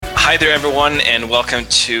Hi there, everyone, and welcome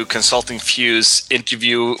to Consulting Fuse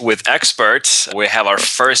Interview with Experts. We have our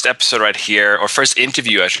first episode right here, or first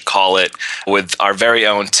interview, I should call it, with our very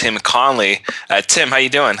own Tim Conley. Tim, how you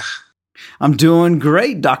doing? I'm doing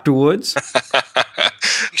great, Dr. Woods.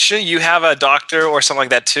 Shouldn't you have a doctor or something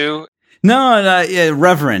like that too? No,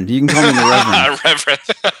 Reverend. You can call me the Reverend. Reverend.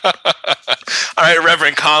 All right,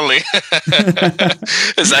 Reverend Conley.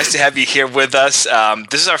 It's nice to have you here with us.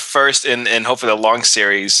 This is our first in hopefully a long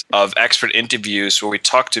series of expert interviews where we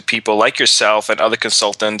talk to people like yourself and other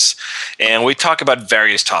consultants, and we talk about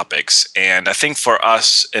various topics. And I think for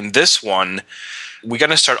us in this one, we're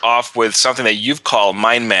going to start off with something that you've called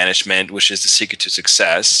mind management, which is the secret to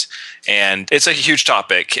success. And it's a huge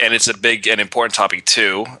topic, and it's a big and important topic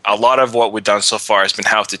too. A lot of what we've done so far has been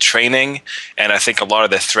how to training, and I think a lot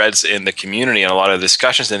of the threads in the community and a lot of the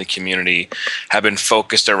discussions in the community have been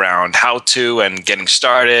focused around how to and getting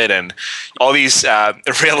started and all these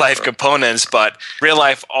real life components. But real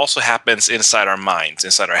life also happens inside our minds,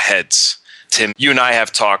 inside our heads. Tim, you and I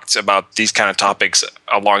have talked about these kind of topics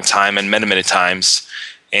a long time and many, many times,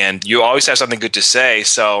 and you always have something good to say.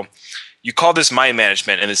 So you call this mind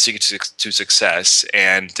management and the secret to success,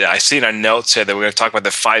 and I see in our notes here that we're going to talk about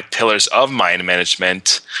the 5 pillars of mind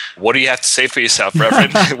management. What do you have to say for yourself,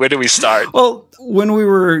 Reverend? Where do we start? Well, when we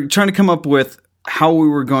were trying to come up with how we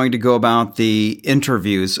were going to go about the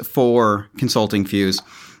interviews for Consulting Fuse,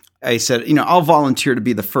 I said, I'll volunteer to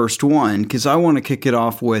be the first one because I want to kick it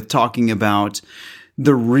off with talking about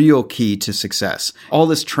the real key to success. All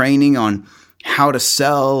this training on how to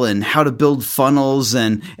sell and how to build funnels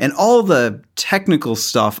and all the technical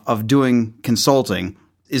stuff of doing consulting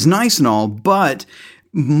is nice and all, but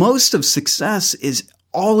most of success is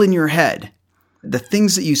all in your head. The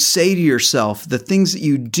things that you say to yourself, the things that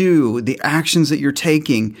you do, the actions that you're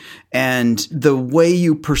taking, and the way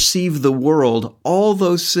you perceive the world, all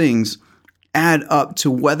those things add up to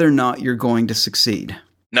whether or not you're going to succeed.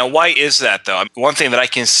 Now, why is that, though? One thing that I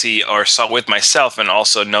can see or saw with myself and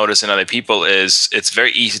also notice in other people is it's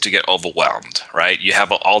very easy to get overwhelmed, right? You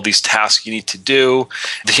have all these tasks you need to do.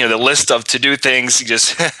 The list of to-do things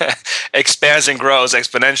just expands and grows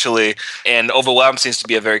exponentially, and overwhelmed seems to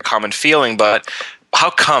be a very common feeling. But how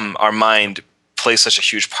come our mind plays such a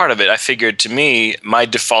huge part of it? I figured, to me, my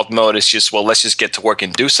default mode is just, let's just get to work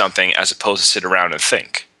and do something as opposed to sit around and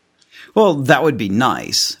think. Well, that would be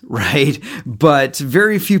nice, right? But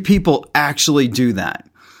very few people actually do that.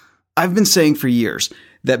 I've been saying for years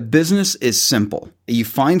that business is simple. You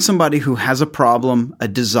find somebody who has a problem, a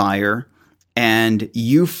desire, and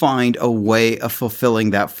you find a way of fulfilling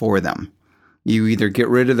that for them. You either get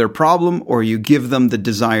rid of their problem or you give them the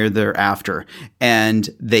desire they're after, and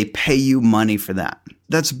they pay you money for that.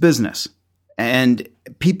 That's business. And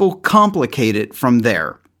people complicate it from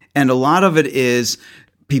there. And a lot of it is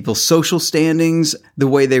people's social standings, the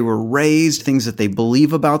way they were raised, things that they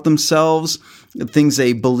believe about themselves, the things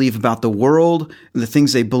they believe about the world, the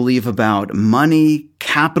things they believe about money,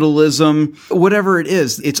 capitalism, whatever it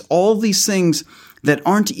is. It's all these things that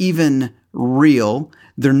aren't even real.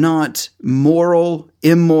 They're not moral,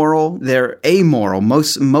 immoral. They're amoral.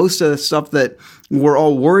 Most of the stuff that we're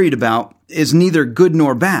all worried about is neither good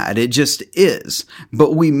nor bad. It just is.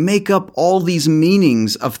 But we make up all these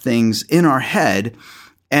meanings of things in our head,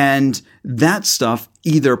 and that stuff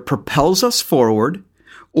either propels us forward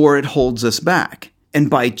or it holds us back. And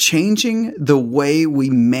by changing the way we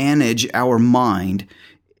manage our mind,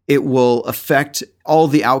 it will affect all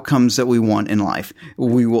the outcomes that we want in life.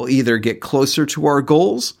 We will either get closer to our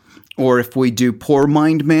goals, or if we do poor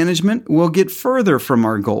mind management, we'll get further from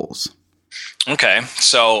our goals. Okay,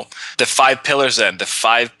 so the 5 pillars then, the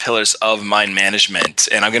 5 pillars of mind management,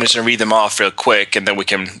 and I'm going to read them off real quick, and then we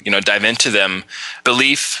can dive into them.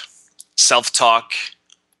 Belief, self-talk,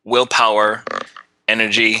 willpower,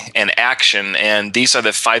 energy, and action. And these are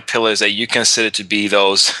the 5 pillars that you consider to be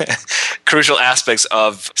those crucial aspects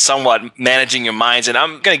of somewhat managing your minds. And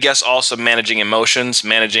I'm going to guess also managing emotions,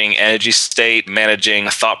 managing energy state, managing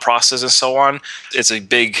thought process, and so on. It's a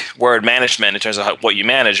big word, management, in terms of what you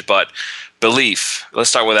manage, but belief. Let's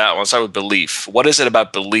start with that one. Let's start with belief. What is it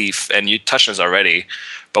about belief? And you touched on this already,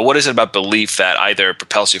 but what is it about belief that either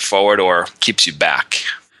propels you forward or keeps you back?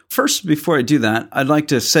 First, before I do that, I'd like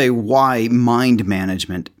to say why mind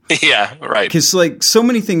management. Yeah, right. Because so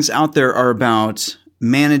many things out there are about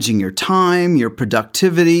managing your time, your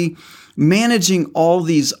productivity, managing all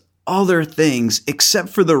these other things except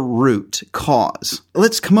for the root cause.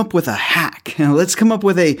 Let's come up with a hack. Let's come up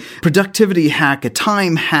with a productivity hack, a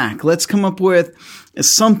time hack. Let's come up with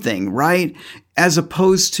something, right? as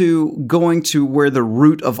opposed to going to where the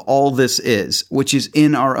root of all this is, which is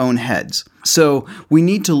in our own heads. So we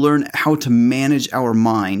need to learn how to manage our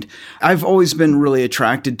mind. I've always been really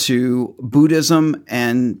attracted to Buddhism,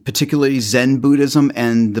 and particularly Zen Buddhism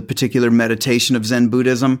and the particular meditation of Zen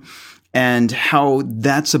Buddhism, and how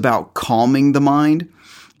that's about calming the mind.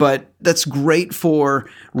 But that's great for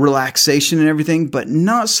relaxation and everything, but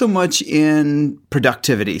not so much in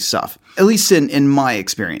productivity stuff, at least in my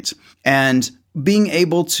experience. And being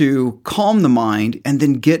able to calm the mind and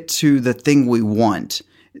then get to the thing we want,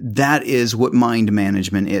 that is what mind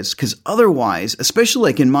management is. Because otherwise, especially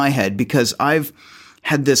like in my head, because I've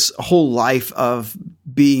had this whole life of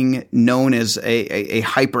being known as a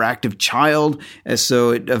hyperactive child,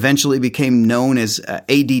 so it eventually became known as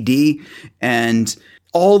ADD, and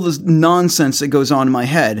all the nonsense that goes on in my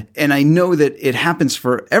head. And I know that it happens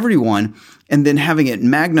for everyone, and then having it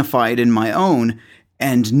magnified in my own,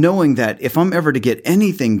 and knowing that if I'm ever to get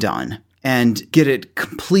anything done and get it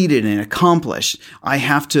completed and accomplished, I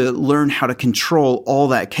have to learn how to control all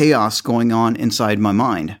that chaos going on inside my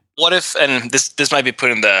mind. What if, and this might be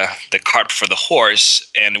putting the cart before the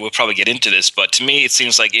horse, and we'll probably get into this, but to me it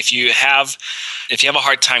seems like if you have a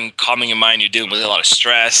hard time calming your mind, you're dealing with a lot of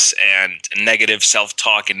stress and negative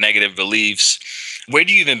self-talk and negative beliefs. Where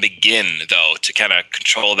do you even begin, though, to kind of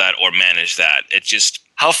control that or manage that? It's just,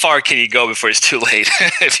 how far can you go before it's too late,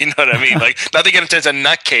 if you know what I mean? Like, not to get into a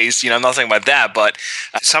nutcase, I'm not saying about that, but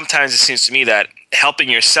sometimes it seems to me that helping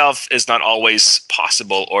yourself is not always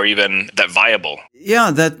possible or even that viable.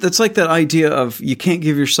 Yeah, that's like that idea of you can't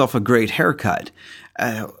give yourself a great haircut.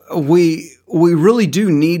 We really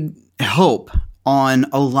do need help on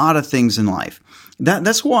a lot of things in life.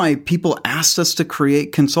 That's why people asked us to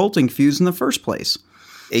create Consulting Fuse in the first place.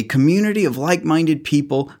 A community of like-minded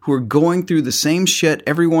people who are going through the same shit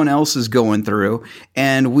everyone else is going through,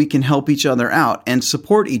 and we can help each other out and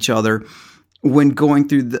support each other when going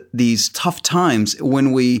through these tough times,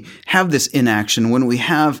 when we have this inaction, when we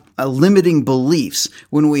have limiting beliefs,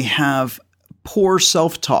 when we have poor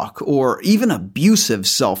self-talk or even abusive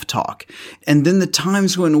self-talk. And then the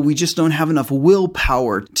times when we just don't have enough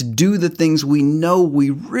willpower to do the things we know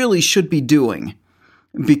we really should be doing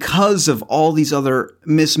because of all these other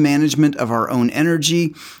mismanagement of our own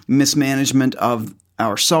energy, mismanagement of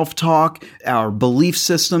our self-talk, our belief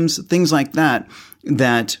systems, things like that,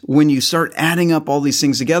 that when you start adding up all these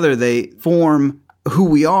things together, they form who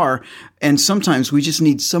we are. And sometimes we just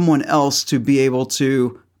need someone else to be able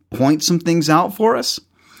to point some things out for us,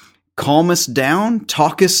 calm us down,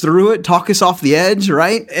 talk us through it, talk us off the edge,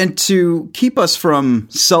 right? And to keep us from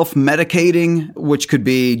self-medicating, which could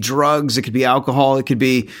be drugs, it could be alcohol, it could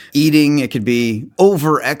be eating, it could be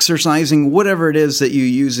over-exercising, whatever it is that you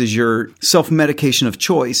use as your self-medication of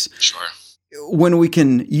choice. Sure. When we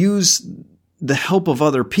can use the help of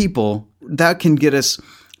other people, that can get us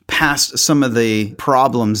past some of the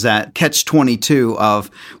problems, that catch-22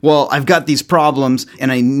 of, well, I've got these problems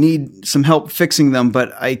and I need some help fixing them,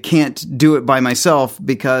 but I can't do it by myself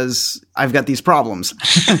because I've got these problems.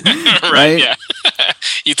 Right? Yeah.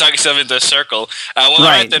 You talk yourself into a circle. Right. All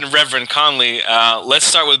right, then, Reverend Conley, let's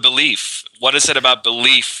start with belief. What is it about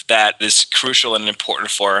belief that is crucial and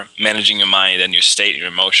important for managing your mind and your state and your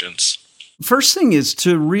emotions? First thing is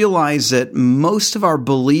to realize that most of our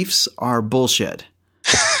beliefs are bullshit.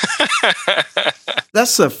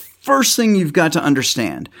 That's the first thing you've got to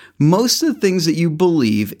understand. Most of the things that you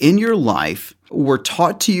believe in your life were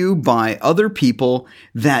taught to you by other people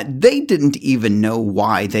that they didn't even know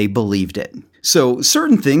why they believed it. So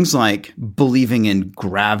certain things like believing in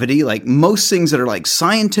gravity, like most things that are like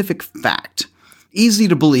scientific fact, easy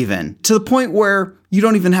to believe in, to the point where you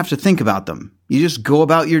don't even have to think about them. You just go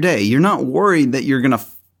about your day. You're not worried that you're going to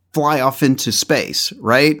fly off into space,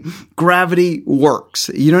 right? Gravity works.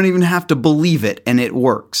 You don't even have to believe it, and it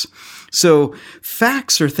works. So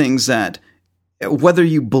facts are things that, whether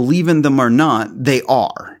you believe in them or not, they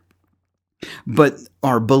are. But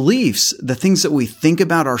our beliefs, the things that we think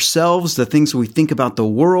about ourselves, the things we think about the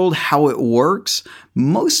world, how it works,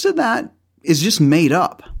 most of that is just made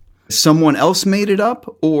up. Someone else made it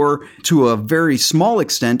up, or to a very small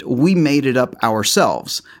extent, we made it up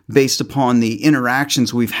ourselves based upon the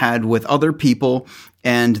interactions we've had with other people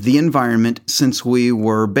and the environment since we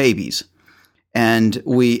were babies. And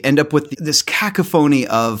we end up with this cacophony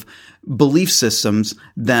of belief systems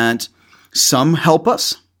that some help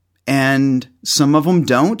us and some of them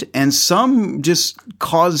don't, and some just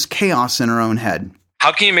cause chaos in our own head.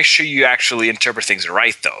 How can you make sure you actually interpret things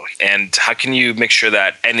right, though? And how can you make sure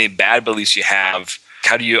that any bad beliefs you have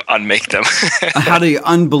How do you unmake them? How do you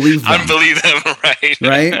unbelieve them? Unbelieve them, right?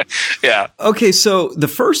 Right? Yeah. Okay, so the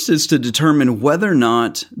first is to determine whether or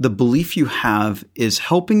not the belief you have is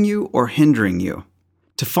helping you or hindering you.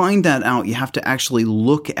 To find that out, you have to actually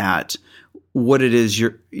look at what it is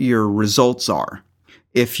your results are.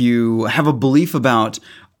 If you have a belief about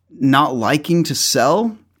not liking to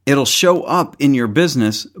sell, it'll show up in your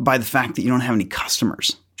business by the fact that you don't have any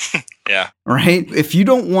customers. Yeah. Right? If you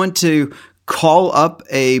don't want to call up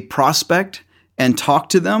a prospect and talk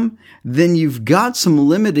to them, then you've got some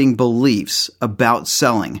limiting beliefs about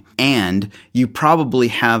selling, and you probably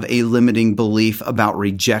have a limiting belief about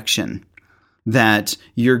rejection. That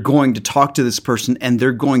you're going to talk to this person and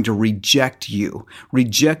they're going to reject you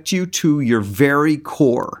to your very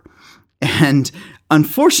core. And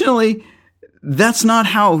unfortunately, that's not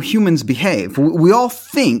how humans behave. We all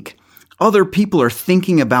think other people are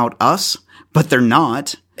thinking about us, but they're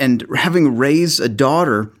not. And having raised a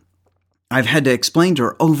daughter, I've had to explain to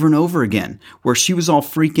her over and over again, where she was all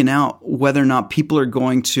freaking out whether or not people are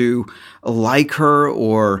going to like her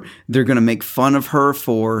or they're going to make fun of her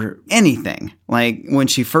for anything. Like when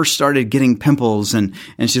she first started getting pimples and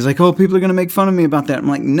she's like, oh, people are going to make fun of me about that. I'm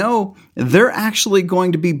like, no, they're actually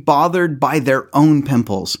going to be bothered by their own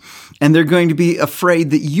pimples. And they're going to be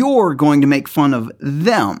afraid that you're going to make fun of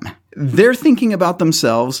them. They're thinking about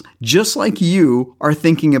themselves just like you are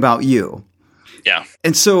thinking about you. Yeah.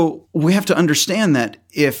 And so we have to understand that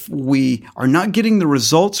if we are not getting the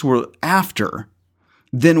results we're after,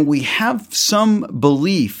 then we have some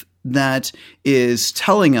belief that is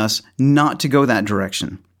telling us not to go that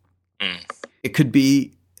direction. It could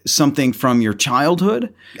be something from your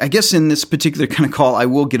childhood. I guess in this particular kind of call, I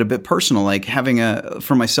will get a bit personal, like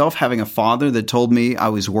for myself, having a father that told me I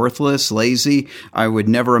was worthless, lazy, I would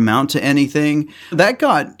never amount to anything. That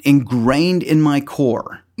got ingrained in my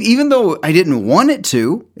core. Even though I didn't want it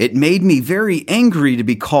to, it made me very angry to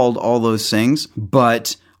be called all those things,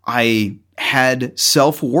 but I had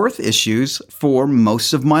self-worth issues for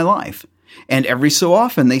most of my life. And every so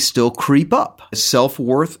often, they still creep up.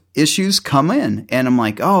 Self-worth issues come in. And I'm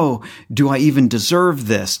like, oh, do I even deserve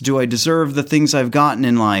this? Do I deserve the things I've gotten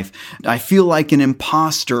in life? I feel like an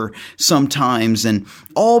imposter sometimes. And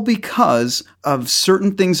all because of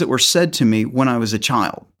certain things that were said to me when I was a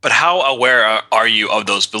child. But how aware are you of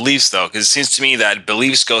those beliefs, though? Because it seems to me that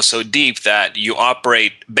beliefs go so deep that you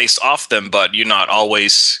operate based off them, but you're not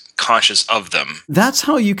always conscious of them. That's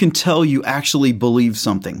how you can tell you actually believe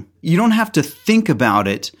something. You don't have to think about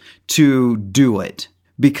it to do it.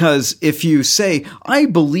 Because if you say, I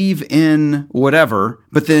believe in whatever,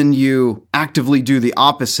 but then you actively do the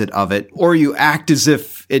opposite of it, or you act as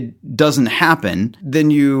if it doesn't happen,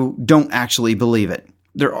 then you don't actually believe it.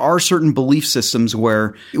 There are certain belief systems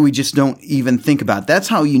where we just don't even think about it. That's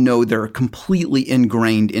how you know they're completely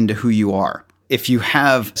ingrained into who you are. If you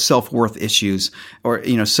have self-worth issues or,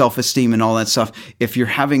 self-esteem and all that stuff, if you're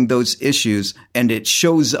having those issues and it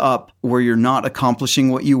shows up where you're not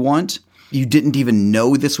accomplishing what you want, you didn't even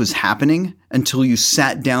know this was happening until you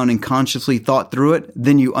sat down and consciously thought through it,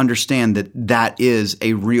 then you understand that that is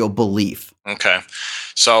a real belief. Okay.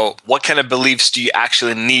 So what kind of beliefs do you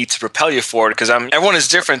actually need to propel you forward? Because everyone is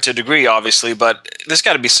different to a degree, obviously, but there's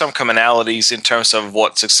got to be some commonalities in terms of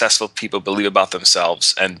what successful people believe about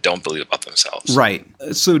themselves and don't believe about themselves. Right.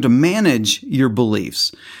 So to manage your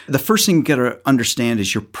beliefs, the first thing you got to understand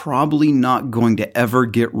is you're probably not going to ever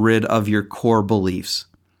get rid of your core beliefs.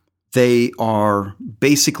 They are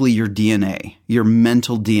basically your DNA, your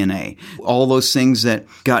mental DNA. All those things that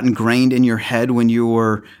got ingrained in your head when you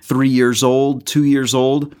were 3 years old, 2 years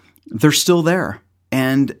old, they're still there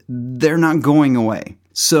and they're not going away.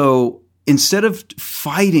 So instead of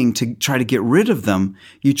fighting to try to get rid of them,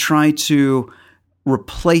 you try to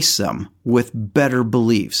replace them with better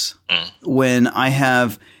beliefs. When I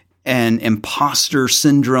have an imposter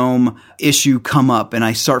syndrome issue come up and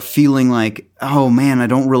I start feeling like, oh man, I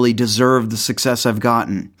don't really deserve the success I've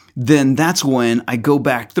gotten, then that's when I go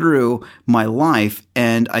back through my life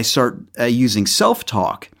and I start using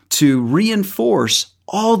self-talk to reinforce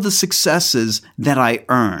all the successes that I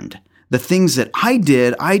earned. The things that I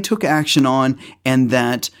did, I took action on and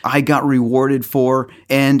that I got rewarded for,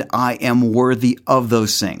 and I am worthy of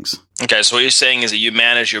those things. Okay, so what you're saying is that you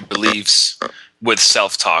manage your beliefs with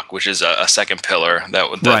self-talk, which is a second pillar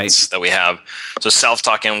that we have. So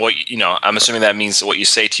self-talk, and I'm assuming that means what you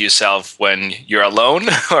say to yourself when you're alone,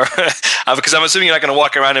 or because I'm assuming you're not going to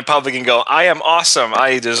walk around in public and go, "I am awesome.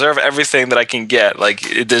 I deserve everything that I can get." Like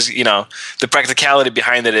the practicality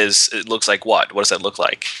behind it is, it looks like what? What does that look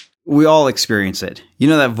like? We all experience it. You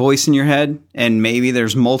know that voice in your head, and maybe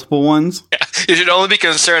there's multiple ones? Yeah. You should only be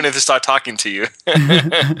concerned if they start talking to you.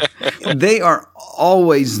 They are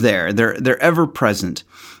always there. They're ever present.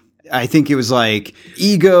 I think it was like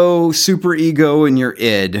ego, super ego, and your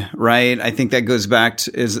id, right? I think that goes back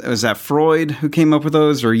to, was that Freud who came up with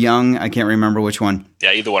those, or Jung? I can't remember which one.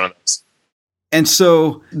 Yeah, either one of those. And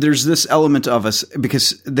so there's this element of us,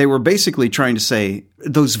 because they were basically trying to say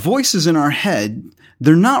those voices in our head,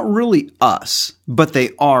 they're not really us, but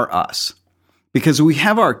they are us. Because we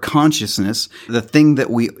have our consciousness, the thing that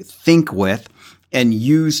we think with and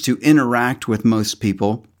use to interact with most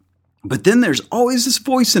people. But then there's always this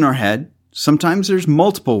voice in our head. Sometimes there's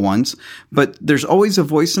multiple ones, but there's always a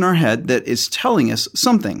voice in our head that is telling us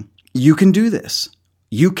something. You can do this.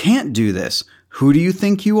 You can't do this. Who do you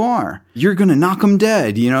think you are? You're going to knock them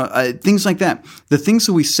dead. Things like that. The things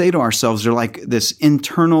that we say to ourselves are like this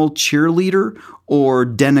internal cheerleader or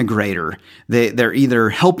denigrator. They're either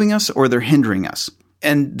helping us or they're hindering us.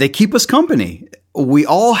 And they keep us company. We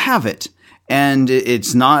all have it. And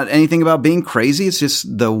it's not anything about being crazy. It's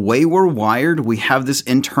just the way we're wired. We have this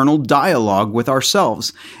internal dialogue with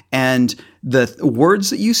ourselves. And the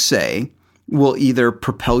words that you say will either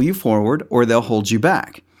propel you forward or they'll hold you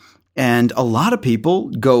back. And a lot of people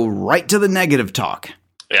go right to the negative talk.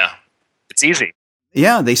 Yeah, it's easy.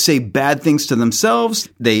 Yeah, they say bad things to themselves.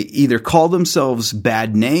 They either call themselves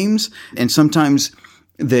bad names, and sometimes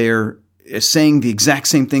they're saying the exact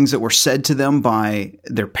same things that were said to them by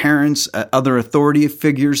their parents, other authority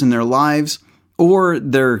figures in their lives, or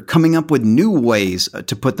they're coming up with new ways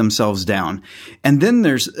to put themselves down. And then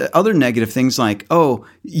there's other negative things like, oh,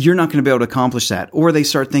 you're not going to be able to accomplish that. Or they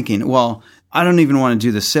start thinking, well, I don't even want to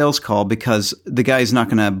do the sales call because the guy's not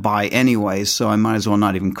going to buy anyways, so I might as well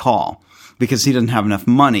not even call because he doesn't have enough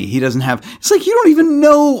money. He doesn't have – it's like you don't even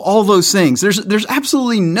know all those things. There's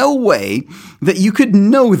absolutely no way that you could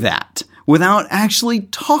know that without actually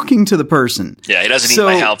talking to the person. Yeah, he doesn't need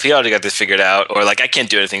my help. He already got this figured out. Or like I can't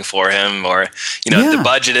do anything for him. Or, the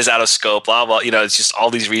budget is out of scope, blah, blah. It's just all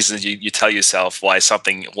these reasons you tell yourself why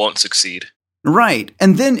something won't succeed. Right.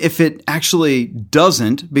 And then if it actually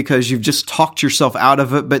doesn't, because you've just talked yourself out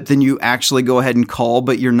of it, but then you actually go ahead and call,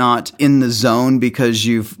 but you're not in the zone because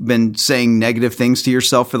you've been saying negative things to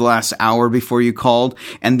yourself for the last hour before you called.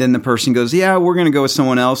 And then the person goes, yeah, we're going to go with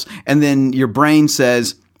someone else. And then your brain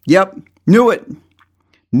says, yep, knew it.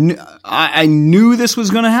 I knew this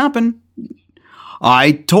was going to happen.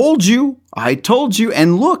 I told you.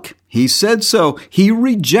 And look, he said so. He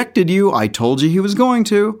rejected you. I told you he was going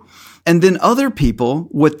to. And then other people,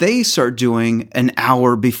 what they start doing an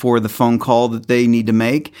hour before the phone call that they need to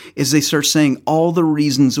make is they start saying all the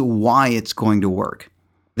reasons why it's going to work.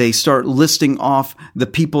 They start listing off the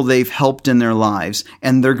people they've helped in their lives,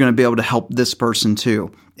 and they're going to be able to help this person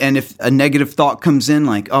too. And if a negative thought comes in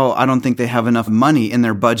like, oh, I don't think they have enough money in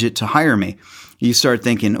their budget to hire me, you start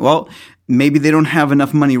thinking, well, maybe they don't have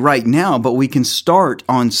enough money right now, but we can start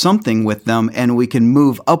on something with them and we can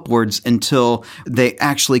move upwards until they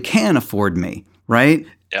actually can afford me, right?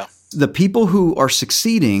 Yeah. The people who are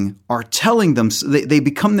succeeding are telling them, they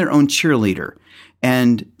become their own cheerleader.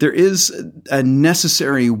 And there is a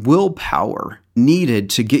necessary willpower needed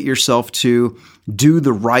to get yourself to do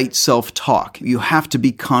the right self-talk. You have to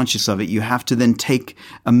be conscious of it. You have to then take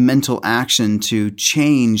a mental action to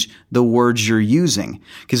change the words you're using.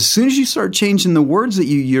 Because as soon as you start changing the words that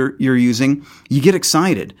you're using, you get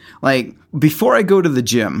excited. Like, before I go to the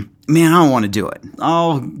gym, man, I don't want to do it.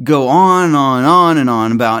 I'll go on and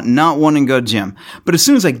on about not wanting to go to the gym. But as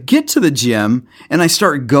soon as I get to the gym and I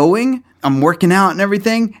start going, I'm working out and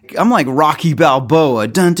everything. I'm like Rocky Balboa.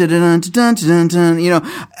 Dun, dun, dun, dun, dun, dun,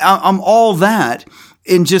 dun. I'm all that.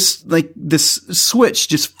 And just like this switch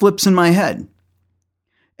just flips in my head.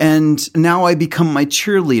 And now I become my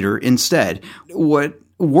cheerleader instead. What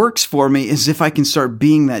works for me is if I can start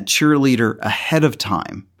being that cheerleader ahead of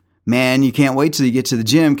time. Man, you can't wait till you get to the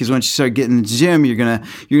gym, because once you start getting in the gym, you're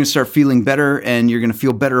gonna start feeling better, and you're gonna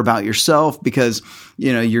feel better about yourself because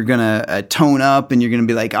you're gonna tone up, and you're gonna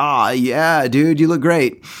be like, yeah, dude, you look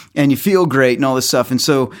great, and you feel great, and all this stuff. And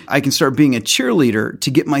so I can start being a cheerleader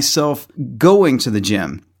to get myself going to the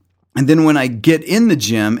gym. And then when I get in the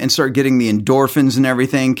gym and start getting the endorphins and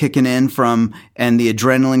everything kicking in and the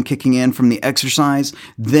adrenaline kicking in from the exercise,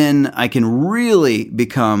 then I can really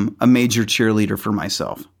become a major cheerleader for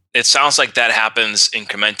myself. It sounds like that happens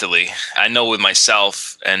incrementally. I know with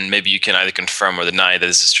myself, and maybe you can either confirm or deny that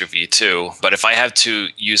this is true for you too, but if I have to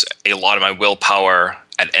use a lot of my willpower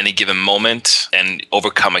at any given moment and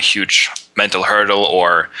overcome a huge mental hurdle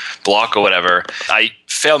or block or whatever, I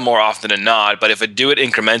fail more often than not. But if I do it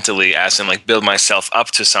incrementally, as in like build myself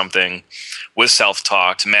up to something with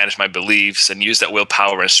self-talk to manage my beliefs and use that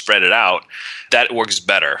willpower and spread it out, that works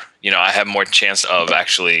better. I have more chance of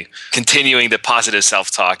actually continuing the positive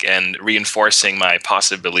self-talk and reinforcing my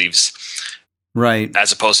positive beliefs. Right.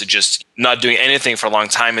 As opposed to just not doing anything for a long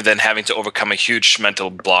time and then having to overcome a huge mental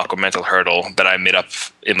block or mental hurdle that I made up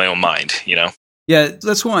in my own mind, Yeah,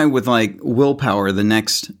 that's why with like willpower, the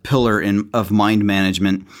next pillar of mind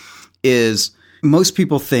management is most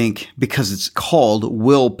people think, because it's called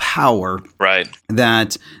willpower, right,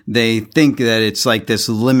 that they think that it's like this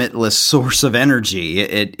limitless source of energy.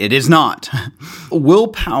 It is not.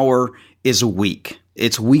 Willpower is weak.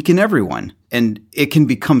 It's weak in everyone. And it can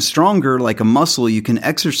become stronger like a muscle. You can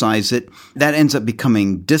exercise it. That ends up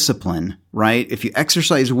becoming discipline, right? If you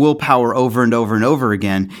exercise willpower over and over and over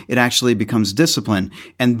again, it actually becomes discipline.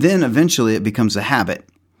 And then eventually it becomes a habit.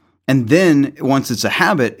 And then once it's a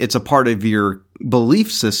habit, it's a part of your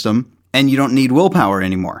belief system and you don't need willpower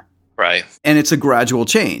anymore. Right. And it's a gradual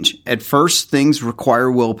change. At first, things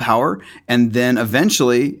require willpower. And then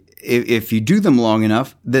eventually, if you do them long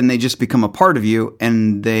enough, then they just become a part of you.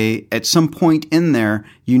 And they, at some point in there,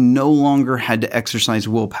 you no longer had to exercise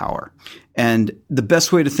willpower. And the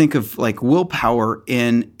best way to think of like willpower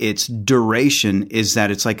in its duration is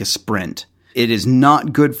that it's like a sprint. It is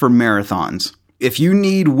not good for marathons. If you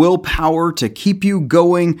need willpower to keep you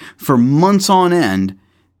going for months on end,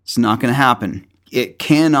 it's not going to happen. It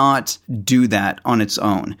cannot do that on its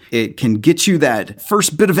own. It can get you that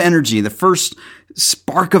first bit of energy, the first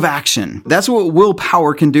spark of action. That's what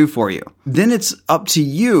willpower can do for you. Then it's up to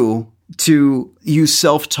you to use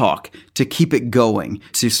self-talk to keep it going,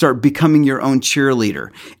 to start becoming your own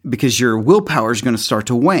cheerleader, because your willpower is going to start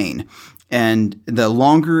to wane. And the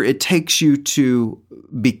longer it takes you to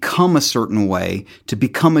become a certain way, to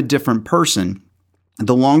become a different person,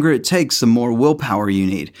 the longer it takes, the more willpower you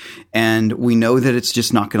need. And we know that it's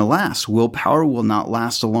just not going to last. Willpower will not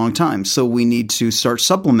last a long time. So we need to start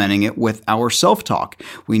supplementing it with our self-talk.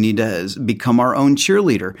 We need to become our own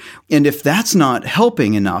cheerleader. And if that's not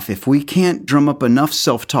helping enough, if we can't drum up enough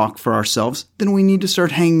self-talk for ourselves, then we need to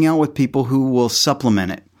start hanging out with people who will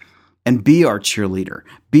supplement it and be our cheerleader,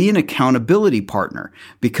 be an accountability partner,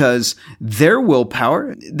 because their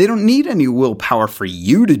willpower, they don't need any willpower for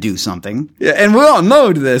you to do something. Yeah, and we all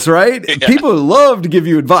know this, right? Yeah. People love to give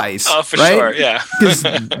you advice. Oh, for right? sure, yeah. Because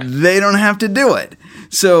they don't have to do it.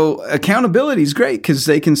 So accountability is great because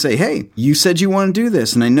they can say, hey, you said you want to do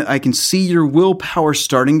this, and I can see your willpower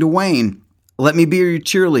starting to wane. Let me be your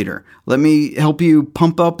cheerleader. Let me help you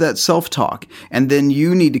pump up that self-talk. And then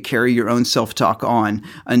you need to carry your own self-talk on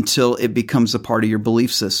until it becomes a part of your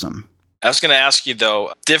belief system. I was going to ask you,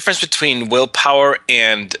 though, difference between willpower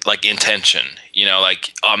and like intention.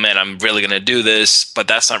 Like, oh man, I'm really going to do this, but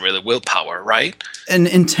that's not really willpower, right? And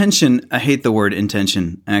intention, I hate the word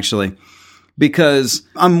intention, actually, because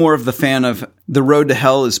I'm more of the fan of the road to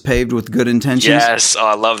hell is paved with good intentions. Yes,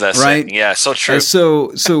 I love that. Right? Saying. Yeah, so true.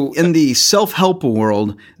 So in the self-help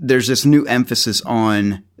world, there's this new emphasis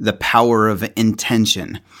on the power of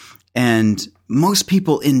intention. And most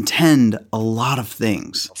people intend a lot of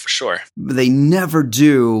things. For sure. But they never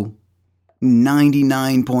do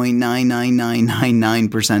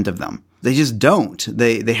 99.99999% of them. They just don't.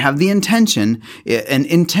 They have the intention, and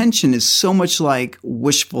intention is so much like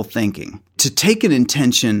wishful thinking. To take an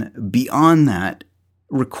intention beyond that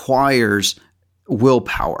requires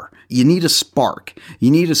willpower. You need a spark.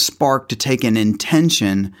 You need a spark to take an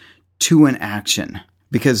intention to an action,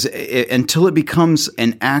 because until it becomes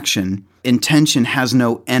an action, intention has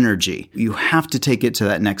no energy. You have to take it to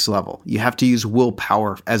that next level. You have to use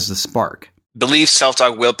willpower as the spark. Belief,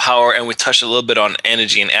 self-talk, willpower, and we touched a little bit on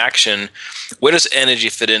energy and action. Where does energy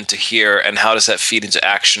fit into here, and how does that feed into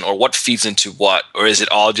action, or what feeds into what? Or is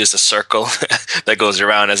it all just a circle that goes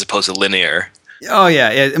around as opposed to linear? Oh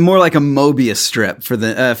yeah, more like a Mobius strip for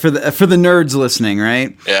the nerds listening,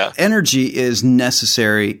 right? Yeah. Energy is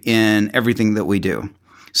necessary in everything that we do.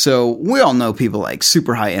 So we all know people like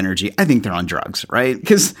super high energy. I think they're on drugs, right?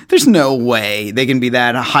 Because there's no way they can be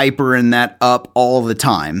that hyper and that up all the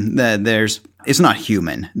time. It's not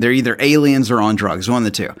human. They're either aliens or on drugs, one of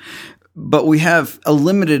the two. But we have a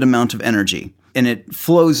limited amount of energy, and it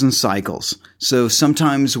flows in cycles. So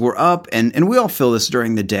sometimes we're up, and we all feel this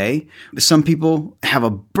during the day. Some people have a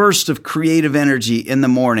burst of creative energy in the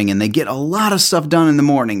morning, and they get a lot of stuff done in the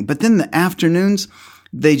morning. But then the afternoons,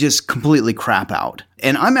 they just completely crap out.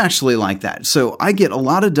 And I'm actually like that. So I get a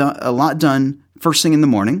lot done first thing in the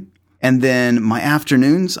morning. And then my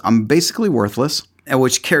afternoons, I'm basically worthless.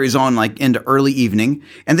 which carries on like into early evening.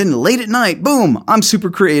 And then late at night, boom, I'm super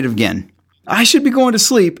creative again. I should be going to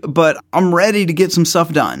sleep, but I'm ready to get some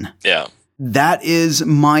stuff done. Yeah. That is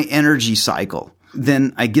my energy cycle.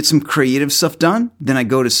 Then I get some creative stuff done. Then I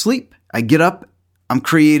go to sleep. I get up. I'm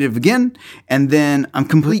creative again. And then I'm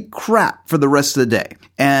complete crap for the rest of the day.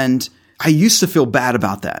 And I used to feel bad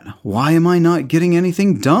about that. Why am I not getting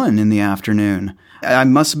anything done in the afternoon? I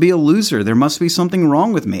must be a loser. There must be something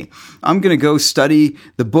wrong with me. I'm going to go study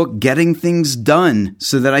the book Getting Things Done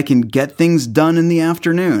so that I can get things done in the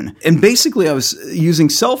afternoon. And basically, I was using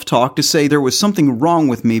self-talk to say there was something wrong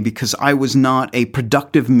with me because I was not a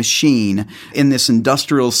productive machine in this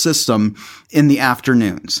industrial system in the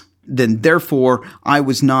afternoons. Then therefore, I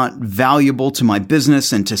was not valuable to my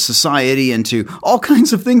business and to society and to all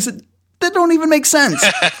kinds of things that don't even make sense,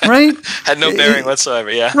 right? Had no bearing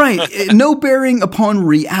whatsoever, yeah. Right. No bearing upon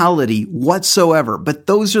reality whatsoever. But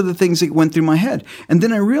those are the things that went through my head. And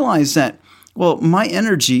then I realized that, well, my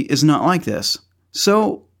energy is not like this.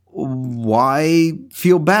 So why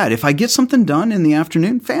feel bad? If I get something done in the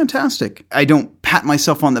afternoon, fantastic. I don't pat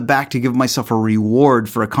myself on the back to give myself a reward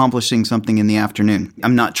for accomplishing something in the afternoon.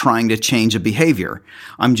 I'm not trying to change a behavior.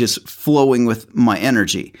 I'm just flowing with my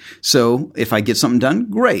energy. So if I get something done,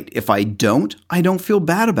 great. If I don't feel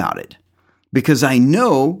bad about it. Because I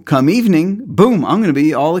know come evening, boom, I'm going to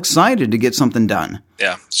be all excited to get something done.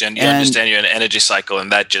 Yeah, so you understand you're in an energy cycle,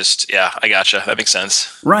 and that just, yeah, I gotcha. That makes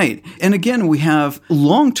sense. Right. And again, we have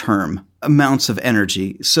long-term amounts of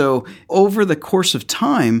energy. So over the course of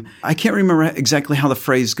time, I can't remember exactly how the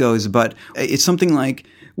phrase goes, but it's something like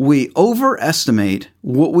we overestimate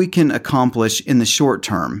what we can accomplish in the short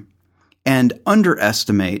term and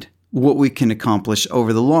underestimate what we can accomplish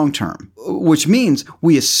over the long term, which means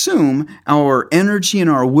we assume our energy and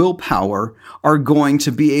our willpower are going to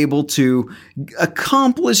be able to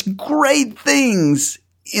accomplish great things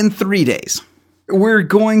in 3 days. We're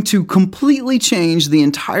going to completely change the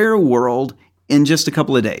entire world in just a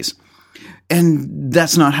couple of days. And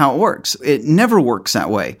that's not how it works. It never works that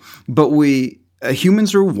way. But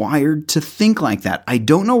humans are wired to think like that. I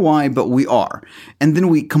don't know why, but we are. And then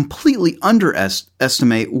we completely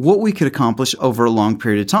underestimate what we could accomplish over a long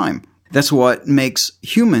period of time. That's what makes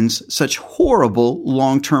humans such horrible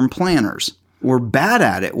long-term planners. We're bad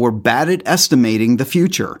at it. We're bad at estimating the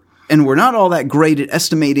future. And we're not all that great at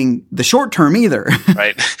estimating the short term either.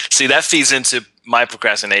 Right. See, that feeds into my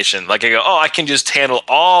procrastination. Like I go, I can just handle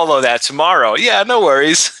all of that tomorrow. Yeah, no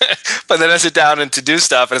worries. But then I sit down and to do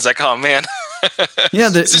stuff, and it's like, oh man, yeah,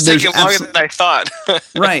 this is taking longer than I thought.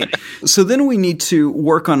 Right. So then we need to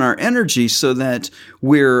work on our energy so that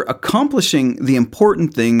we're accomplishing the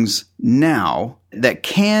important things now that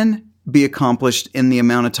can be accomplished in the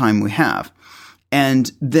amount of time we have.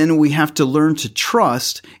 And then we have to learn to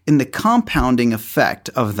trust in the compounding effect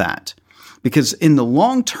of that. Because in the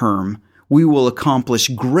long term, we will accomplish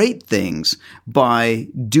great things by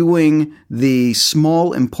doing the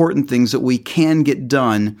small, important things that we can get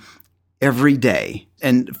done every day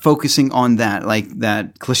and focusing on that, like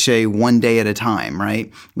that cliche, one day at a time,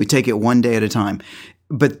 right? We take it one day at a time.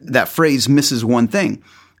 But that phrase misses one thing.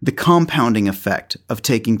 The compounding effect of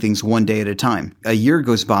taking things one day at a time. A year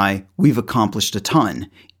goes by, we've accomplished a ton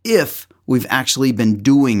if we've actually been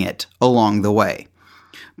doing it along the way.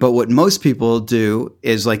 But what most people do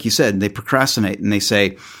is, like you said, they procrastinate and they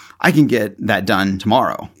say, I can get that done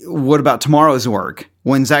tomorrow. What about tomorrow's work?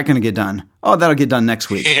 When's that going to get done? Oh, that'll get done next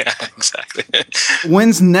week. Yeah, exactly.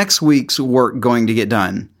 When's next week's work going to get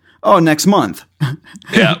done? Oh, next month.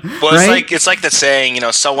 Yeah. Well, right? it's like the saying,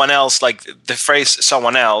 someone else, like the phrase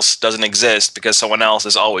someone else doesn't exist because someone else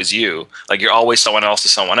is always you. Like you're always someone else to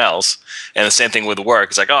someone else. And the same thing with work.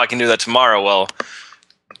 It's like, I can do that tomorrow. Well,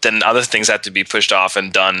 then other things have to be pushed off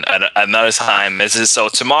and done at another time. So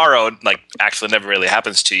tomorrow, like, actually never really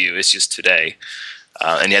happens to you. It's just today.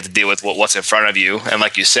 And you have to deal with what's in front of you. And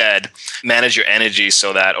like you said, manage your energy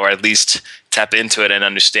so that, or at least tap into it and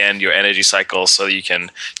understand your energy cycle so you can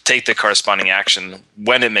take the corresponding action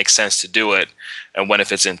when it makes sense to do it and when it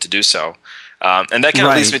fits in to do so. And that kind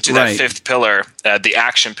of leads me to that fifth pillar, the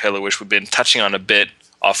action pillar, which we've been touching on a bit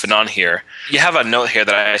off and on here. You have a note here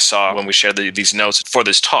that I saw when we shared these notes for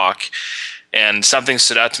this talk, and something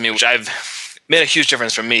stood out to me, which I've made a huge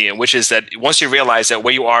difference for me, and which is that once you realize that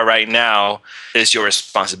where you are right now is your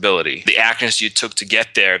responsibility, the actions you took to get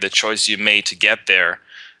there, the choice you made to get there,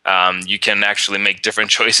 you can actually make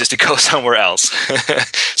different choices to go somewhere else.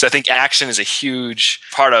 So I think action is a huge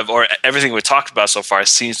part of, or everything we've talked about so far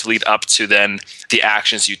seems to lead up to then the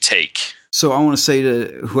actions you take. So I want to say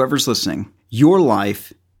to whoever's listening, your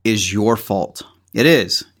life is your fault. It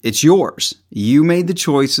is. It's yours. You made the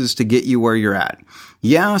choices to get you where you're at.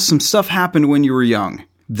 Yeah, some stuff happened when you were young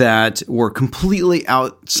that were completely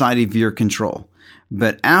outside of your control.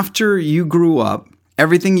 But after you grew up,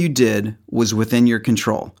 everything you did was within your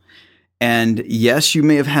control. And yes, you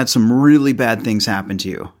may have had some really bad things happen to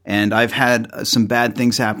you. And I've had some bad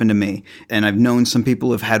things happen to me. And I've known some people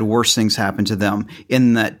who have had worse things happen to them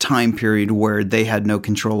in that time period where they had no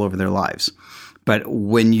control over their lives. But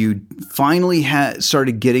when you finally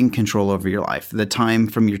started getting control over your life, the time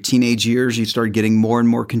from your teenage years, you start getting more and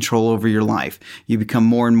more control over your life. You become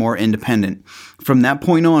more and more independent. From that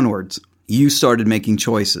point onwards, you started making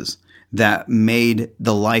choices that made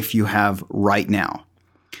the life you have right now.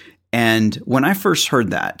 And when I first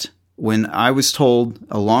heard that, when I was told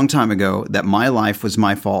a long time ago that my life was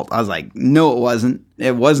my fault, I was like, no, it wasn't.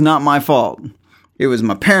 It was not my fault. It was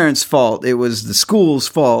my parents' fault. It was the school's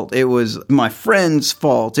fault. It was my friend's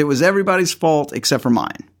fault. It was everybody's fault except for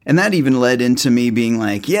mine. And that even led into me being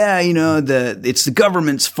like, yeah, it's the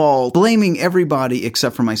government's fault, blaming everybody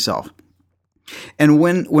except for myself. And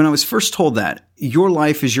when I was first told that, your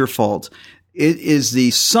life is your fault, it is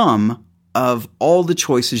the sum of all the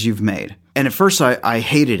choices you've made. And at first I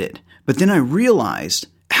hated it, but then I realized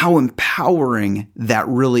how empowering that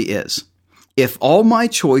really is. If all my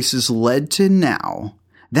choices led to now,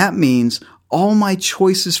 that means all my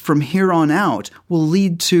choices from here on out will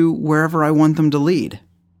lead to wherever I want them to lead.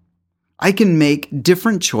 I can make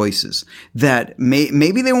different choices that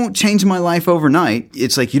maybe they won't change my life overnight.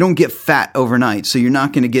 It's like you don't get fat overnight, so you're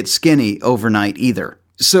not going to get skinny overnight either.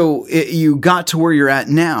 So you got to where you're at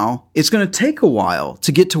now. It's going to take a while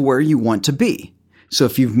to get to where you want to be. So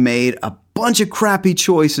if you've made a bunch of crappy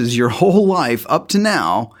choices your whole life up to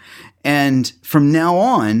now, and from now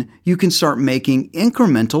on, you can start making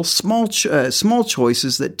incremental small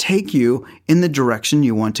choices that take you in the direction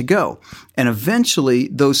you want to go. And eventually,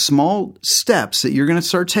 those small steps that you're going to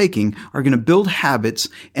start taking are going to build habits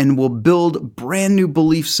and will build brand new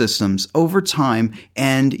belief systems over time,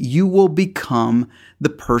 and you will become the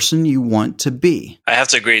person you want to be. I have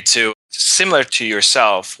to agree too. Similar to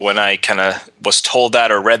yourself, when I kind of was told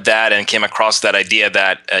that or read that and came across that idea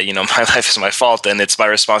that, my life is my fault and it's my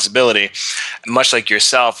responsibility, much like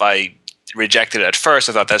yourself, I rejected it at first.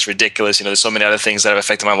 I thought that's ridiculous. There's so many other things that have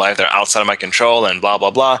affected my life that are outside of my control and blah,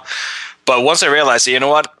 blah, blah. But once I realized,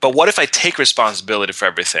 but what if I take responsibility for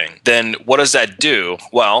everything? Then what does that do?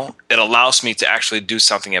 Well, it allows me to actually do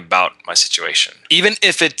something about my situation. Even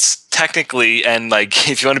if it's technically, and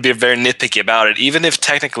if you want to be very nitpicky about it, even if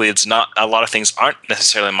technically it's not, a lot of things aren't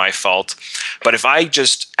necessarily my fault, but if I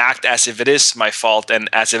just act as if it is my fault and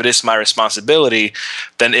as if it is my responsibility,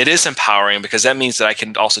 then it is empowering, because that means that I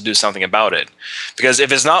can also do something about it. Because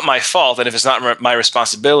if it's not my fault and if it's not my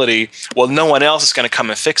responsibility, well, no one else is going to come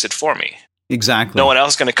and fix it for me. Exactly. No one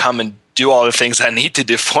else is going to come and do all the things I need to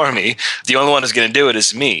do for me. The only one who's going to do it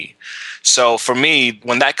is me. So for me,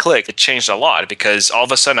 when that clicked, it changed a lot, because all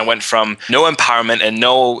of a sudden I went from no empowerment and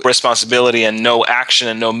no responsibility and no action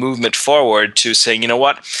and no movement forward to saying, you know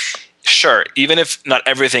what? Sure, even if not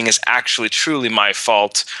everything is actually truly my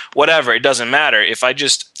fault, whatever, it doesn't matter. If I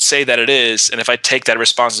just say that it is, and if I take that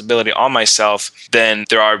responsibility on myself, then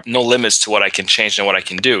there are no limits to what I can change and what I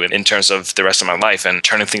can do in terms of the rest of my life and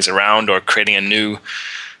turning things around or creating a new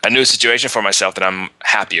situation for myself that I'm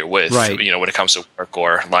happier with, right. When it comes to work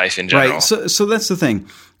or life in general. Right. So that's the thing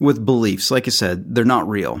with beliefs. Like I said, they're not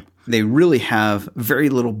real. They really have very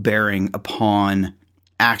little bearing upon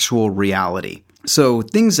actual reality. So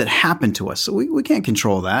things that happen to us, so we can't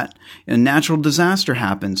control that. A natural disaster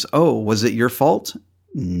happens. Oh, was it your fault?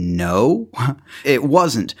 No, it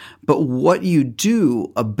wasn't. But what you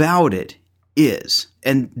do about it is.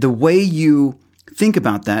 And the way you think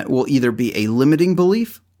about that will either be a limiting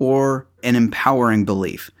belief or an empowering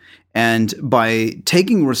belief. And by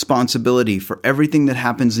taking responsibility for everything that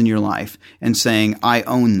happens in your life and saying, I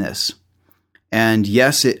own this. And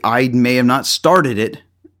yes, I may have not started it,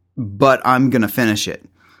 but I'm going to finish it.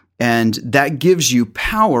 And that gives you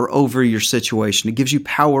power over your situation. It gives you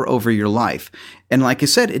power over your life. And like I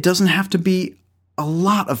said, it doesn't have to be a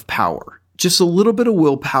lot of power. Just a little bit of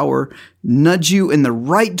willpower, nudge you in the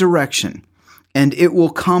right direction, and it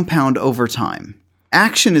will compound over time.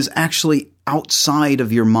 Action is actually outside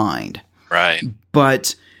of your mind. Right.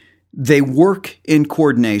 But they work in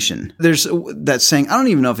coordination. There's that saying, I don't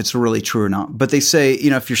even know if it's really true or not, but they say,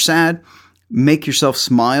 if you're sad, make yourself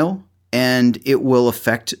smile and it will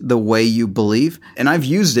affect the way you believe. And I've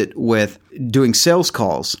used it with doing sales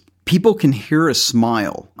calls. People can hear a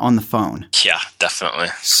smile on the phone. Yeah, definitely.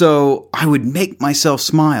 So I would make myself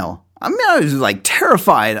smile. I mean, I was like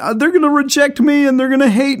terrified. They're going to reject me and they're going to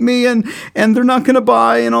hate me and they're not going to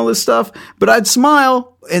buy and all this stuff. But I'd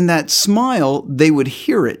smile, and that smile, they would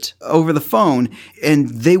hear it over the phone and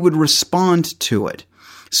they would respond to it.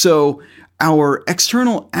 So our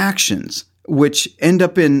external actions, which end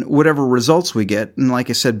up in whatever results we get. And like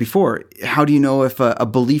I said before, how do you know if a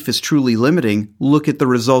belief is truly limiting? Look at the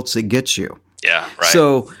results it gets you. Yeah, right.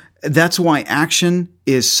 So that's why action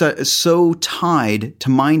is so tied to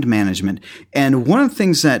mind management. And one of the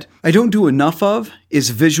things that I don't do enough of is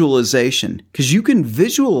visualization, because you can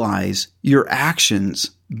visualize your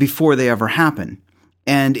actions before they ever happen.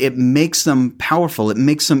 And it makes them powerful. It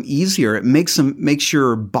makes them easier. It makes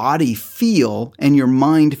your body feel and your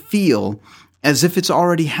mind feel as if it's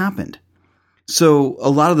already happened. So a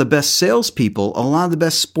lot of the best salespeople, a lot of the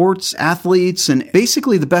best sports athletes, and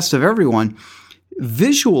basically the best of everyone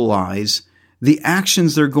visualize the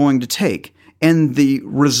actions they're going to take and the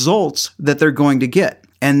results that they're going to get.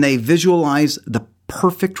 And they visualize the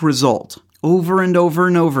perfect result over and over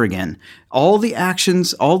and over again. All the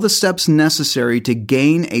actions, all the steps necessary to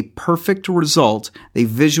gain a perfect result, they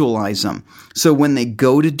visualize them. So when they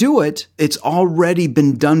go to do it, it's already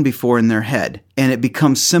been done before in their head, and it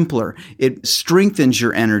becomes simpler. It strengthens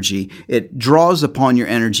your energy. It draws upon your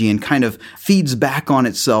energy and kind of feeds back on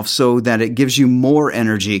itself so that it gives you more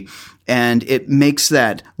energy. And it makes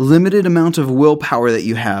that limited amount of willpower that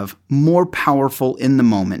you have more powerful in the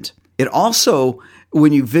moment. It also,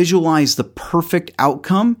 when you visualize the perfect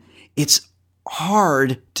outcome, it's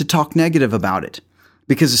hard to talk negative about it.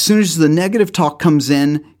 Because as soon as the negative talk comes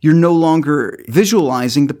in, you're no longer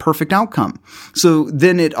visualizing the perfect outcome. So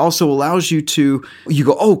then it also allows you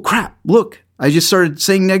go, oh crap, look, I just started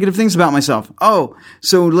saying negative things about myself. Oh,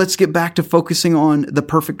 so let's get back to focusing on the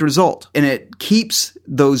perfect result. And it keeps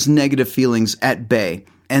those negative feelings at bay.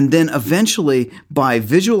 And then eventually, by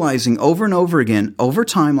visualizing over and over again, over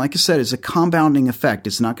time, like I said, it's a compounding effect.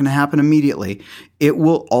 It's not going to happen immediately. It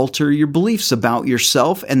will alter your beliefs about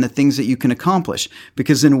yourself and the things that you can accomplish.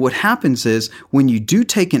 Because then what happens is when you do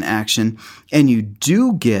take an action and you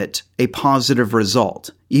do get a positive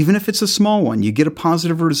result, even if it's a small one, you get a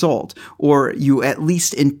positive result, or you at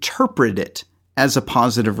least interpret it as a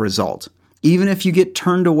positive result. Even if you get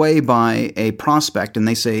turned away by a prospect and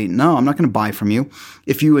they say, no, I'm not going to buy from you.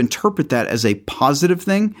 If you interpret that as a positive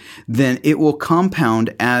thing, then it will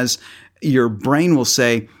compound as your brain will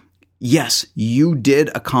say, yes, you did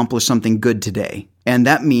accomplish something good today. And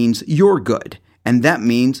that means you're good. And that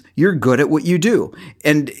means you're good at what you do.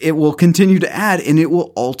 And it will continue to add, and it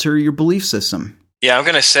will alter your belief system. Yeah, I'm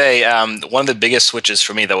going to say one of the biggest switches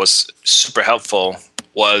for me that was super helpful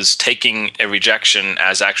was taking a rejection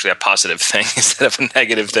as actually a positive thing instead of a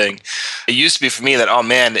negative thing. It used to be for me that, oh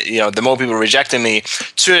man, the more people rejecting me,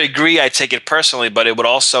 to a degree I take it personally, but it would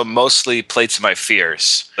also mostly play to my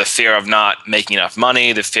fears. The fear of not making enough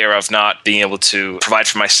money, the fear of not being able to provide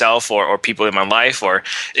for myself or people in my life, or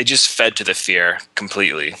it just fed to the fear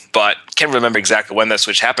completely. But can't remember exactly when that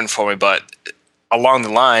switch happened for me, but along the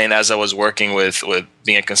line, as I was working with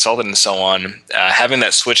being a consultant and so on, having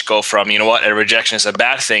that switch go from, a rejection is a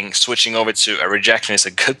bad thing, switching over to a rejection is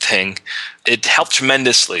a good thing, it helped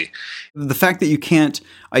tremendously. The fact that you can't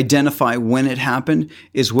identify when it happened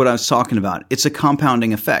is what I was talking about. It's a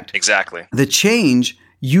compounding effect. Exactly. The change,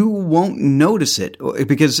 you won't notice it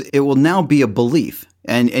because it will now be a belief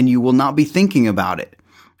and you will not be thinking about it.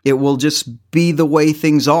 It will just be the way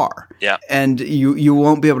things are. Yeah. And you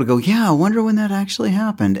won't be able to go, yeah, I wonder when that actually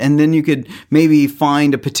happened. And then you could maybe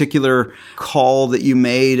find a particular call that you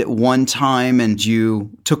made at one time and you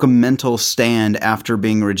took a mental stand after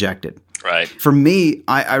being rejected. Right. For me,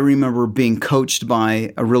 I remember being coached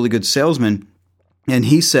by a really good salesman. And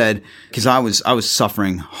he said, because I was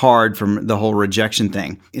suffering hard from the whole rejection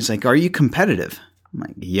thing. He's like, are you competitive? I'm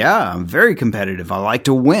like, yeah, I'm very competitive. I like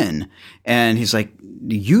to win. And he's like,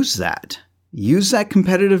 use that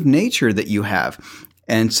competitive nature that you have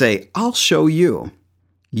and say, I'll show you.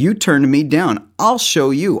 You turned me down. I'll show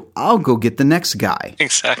you. I'll go get the next guy.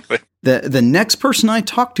 Exactly. The next person I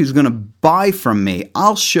talk to is going to buy from me.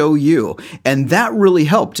 I'll show you. And that really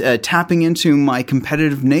helped tapping into my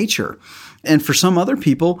competitive nature. And for some other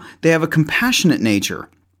people, they have a compassionate nature.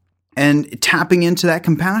 And tapping into that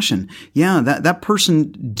compassion. Yeah, that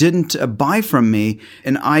person didn't buy from me,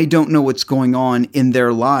 and I don't know what's going on in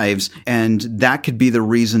their lives. And that could be the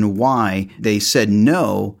reason why they said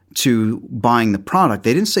no to buying the product.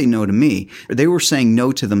 They didn't say no to me. They were saying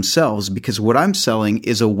no to themselves because what I'm selling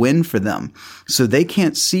is a win for them. So they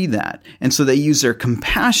can't see that. And so they use their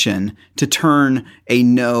compassion to turn a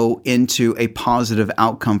no into a positive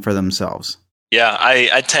outcome for themselves. Yeah,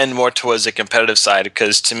 I tend more towards the competitive side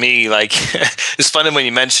because to me, like, it's funny when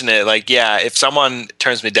you mention it. Like, yeah, if someone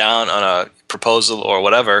turns me down on a proposal or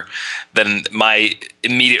whatever, then my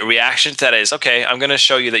immediate reaction to that is, okay, I'm going to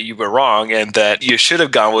show you that you were wrong and that you should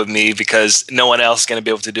have gone with me because no one else is going to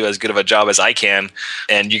be able to do as good of a job as I can,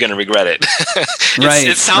 and you're going to regret it.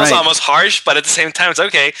 It sounds almost harsh, but at the same time, it's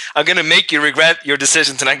okay. I'm going to make you regret your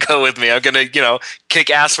decision to not go with me. I'm going to, kick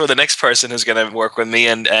ass for the next person who's going to work with me,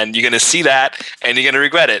 and you're going to see that, and you're going to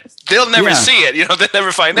regret it. They'll never see it. They'll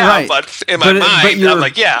never find out. But in my mind, I'm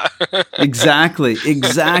like, yeah. Exactly.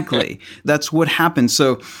 That's what happens.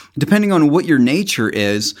 So depending on what your nature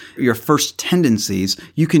is, your first tendencies,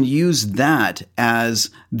 you can use that as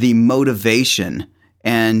the motivation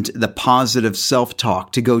and the positive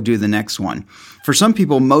self-talk to go do the next one. For some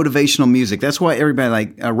people, motivational music, that's why everybody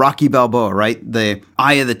like Rocky Balboa, right? The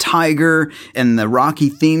Eye of the Tiger and the Rocky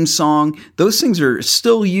theme song, those things are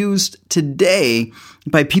still used today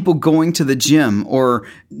by people going to the gym or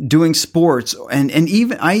doing sports. And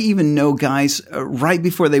even I even know guys right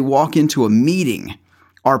before they walk into a meeting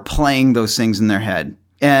are playing those things in their head.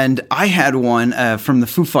 And I had one from the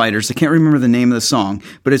Foo Fighters. I can't remember the name of the song,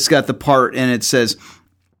 but it's got the part and it says,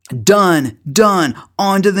 done,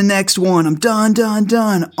 on to the next one. I'm done,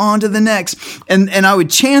 on to the next. And I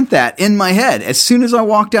would chant that in my head. As soon as I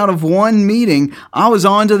walked out of one meeting, I was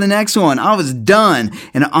on to the next one. I was done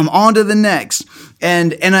and I'm on to the next.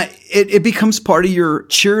 And it becomes part of your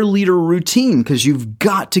cheerleader routine because you've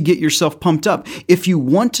got to get yourself pumped up. If you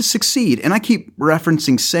want to succeed, and I keep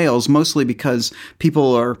referencing sales mostly because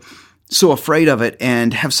people are so afraid of it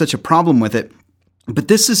and have such a problem with it. But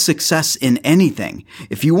this is success in anything.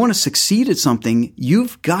 If you want to succeed at something,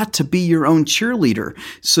 you've got to be your own cheerleader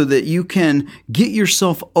so that you can get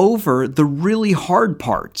yourself over the really hard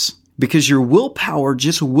parts. Because your willpower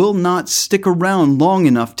just will not stick around long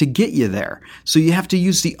enough to get you there. So you have to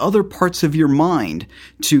use the other parts of your mind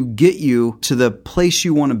to get you to the place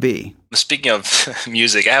you want to be. Speaking of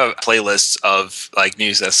music, I have playlists of like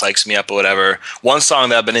music that psychs me up or whatever. One song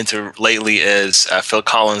that I've been into lately is Phil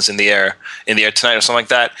Collins, In the Air Tonight or something like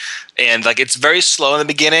that. And like it's very slow in the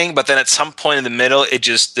beginning, but then at some point in the middle,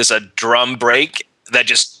 there's a drum break that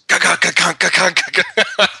just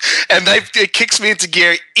and it kicks me into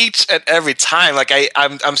gear each and every time. Like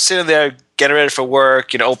I'm sitting there getting ready for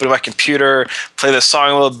work, opening my computer, play the song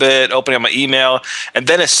a little bit, opening up my email, and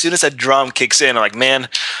then as soon as that drum kicks in, I'm like, man,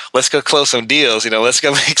 let's go close some deals. Let's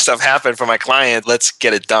go make stuff happen for my client. Let's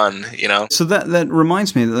get it done. So that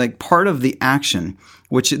reminds me that like part of the action,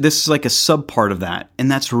 which this is like a sub part of that,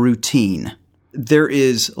 and that's routine. There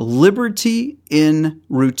is liberty in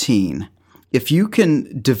routine. If you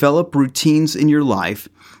can develop routines in your life,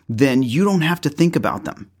 then you don't have to think about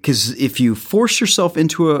them. Because if you force yourself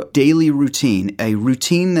into a daily routine, a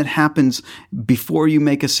routine that happens before you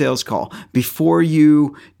make a sales call, before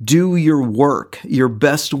you do your work, your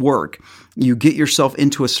best work, you get yourself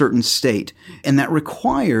into a certain state. And that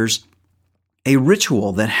requires a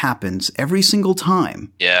ritual that happens every single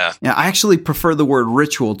time. Yeah. Now, I actually prefer the word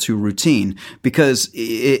ritual to routine because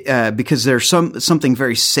there's something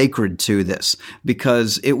very sacred to this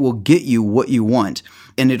because it will get you what you want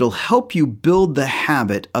and it'll help you build the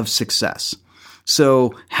habit of success.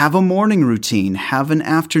 So have a morning routine, have an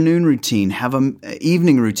afternoon routine, have an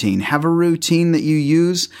evening routine, have a routine that you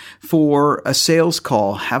use for a sales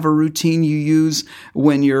call, have a routine you use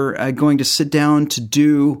when you're going to sit down to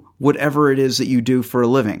do whatever it is that you do for a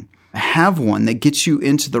living. Have one that gets you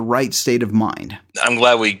into the right state of mind. I'm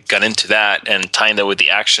glad we got into that and tying that with the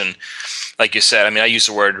action. Like you said, I use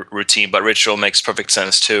the word routine, but ritual makes perfect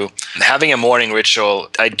sense too. Having a morning ritual,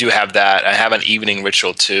 I do have that. I have an evening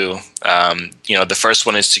ritual too. The first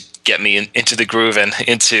one is to get me into the groove and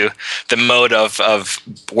into the mode of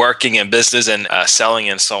working in business and selling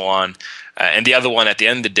and so on. And the other one at the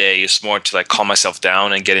end of the day is more to like calm myself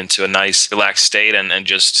down and get into a nice relaxed state and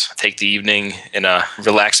just take the evening in a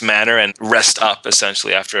relaxed manner and rest up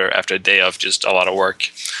essentially after a day of just a lot of work.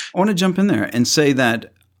 I want to jump in there and say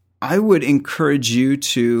that I would encourage you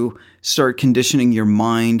to start conditioning your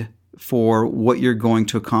mind for what you're going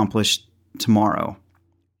to accomplish tomorrow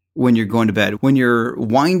when you're going to bed. When you're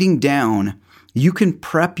winding down, you can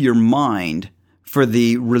prep your mind for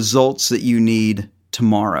the results that you need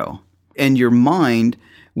tomorrow. And your mind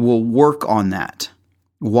will work on that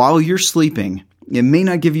while you're sleeping. It may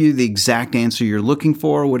not give you the exact answer you're looking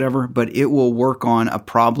for or whatever, but it will work on a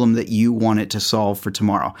problem that you want it to solve for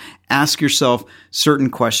tomorrow. Ask yourself certain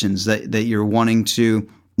questions that you're wanting to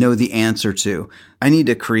know the answer to. I need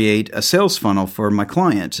to create a sales funnel for my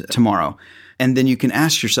client tomorrow. And then you can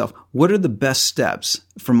ask yourself, what are the best steps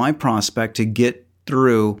for my prospect to get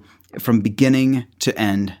through from beginning to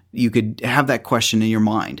end. You could have that question in your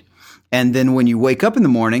mind. And then when you wake up in the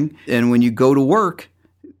morning and when you go to work,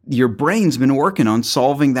 your brain's been working on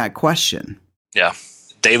solving that question. Yeah.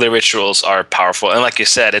 Daily rituals are powerful. And like you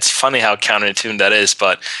said, it's funny how counterintuitive that is,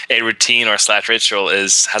 but a routine or / ritual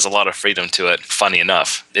has a lot of freedom to it, funny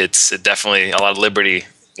enough. It's definitely a lot of liberty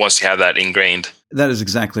once you have that ingrained. That is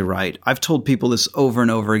exactly right. I've told people this over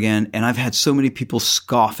and over again, and I've had so many people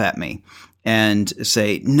scoff at me and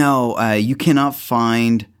say, no, you cannot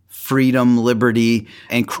find freedom, liberty,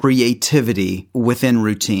 and creativity within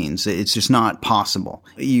routines. It's just not possible.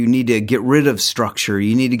 You need to get rid of structure.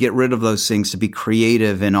 You need to get rid of those things to be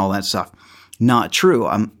creative and all that stuff. Not true.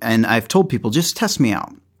 And I've told people, just test me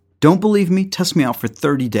out. Don't believe me? Test me out for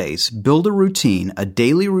 30 days. Build a routine, a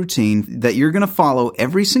daily routine that you're going to follow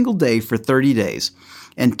every single day for 30 days.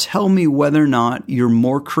 And tell me whether or not you're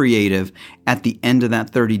more creative at the end of that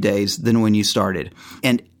 30 days than when you started.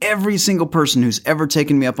 And every single person who's ever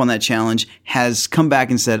taken me up on that challenge has come back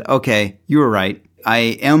and said, okay, you were right.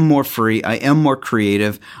 I am more free. I am more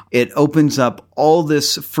creative. It opens up all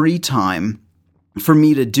this free time for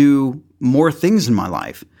me to do more things in my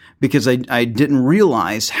life because I didn't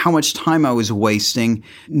realize how much time I was wasting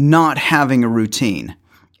not having a routine.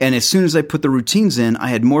 And as soon as I put the routines in, I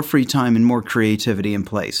had more free time and more creativity in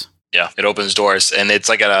place. Yeah, it opens doors. And it's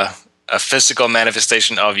like a physical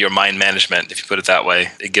manifestation of your mind management, if you put it that way.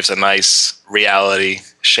 It gives a nice reality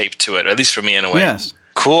shape to it, or at least for me in a way. Yes.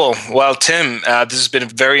 Cool. Well, Tim, this has been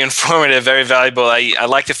very informative, very valuable. I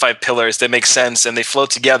like the 5 pillars. They make sense and they flow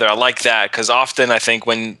together. I like that because often I think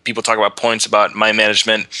when people talk about points about mind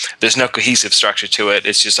management, there's no cohesive structure to it.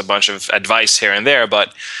 It's just a bunch of advice here and there.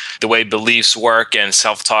 But the way beliefs work and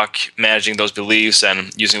self-talk, managing those beliefs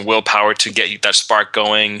and using willpower to get you that spark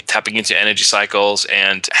going, tapping into energy cycles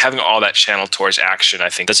and having all that channeled towards action, I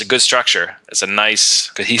think that's a good structure. It's a nice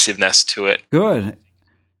cohesiveness to it. Good.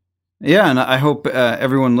 Yeah, and I hope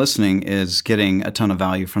everyone listening is getting a ton of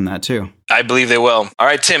value from that too. I believe they will. All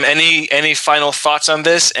right, Tim, any final thoughts on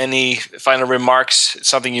this? Any final remarks?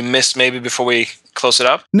 Something you missed maybe before we close it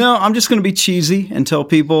up? No, I'm just going to be cheesy and tell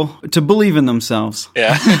people to believe in themselves.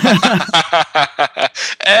 Yeah.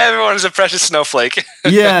 Everyone is a precious snowflake.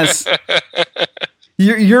 Yes.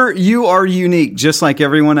 You are unique just like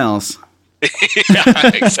everyone else. Yeah,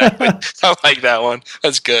 exactly. I like that one.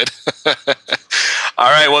 That's good. All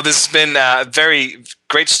right. Well, this has been a very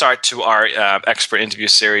great start to our expert interview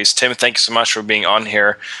series. Tim, thank you so much for being on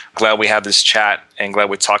here. Glad we had this chat and glad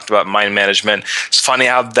we talked about mind management. It's funny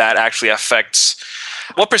how that actually affects.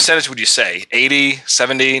 What percentage would you say? 80,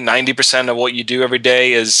 70, 90% of what you do every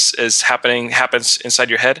day happens inside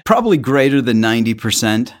your head? Probably greater than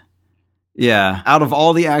 90%. Yeah. Out of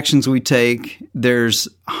all the actions we take, there's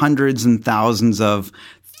hundreds and thousands of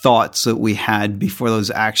thoughts that we had before those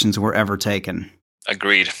actions were ever taken.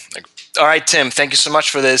 Agreed. All right, Tim, thank you so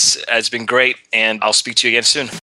much for this. It's been great, and I'll speak to you again soon.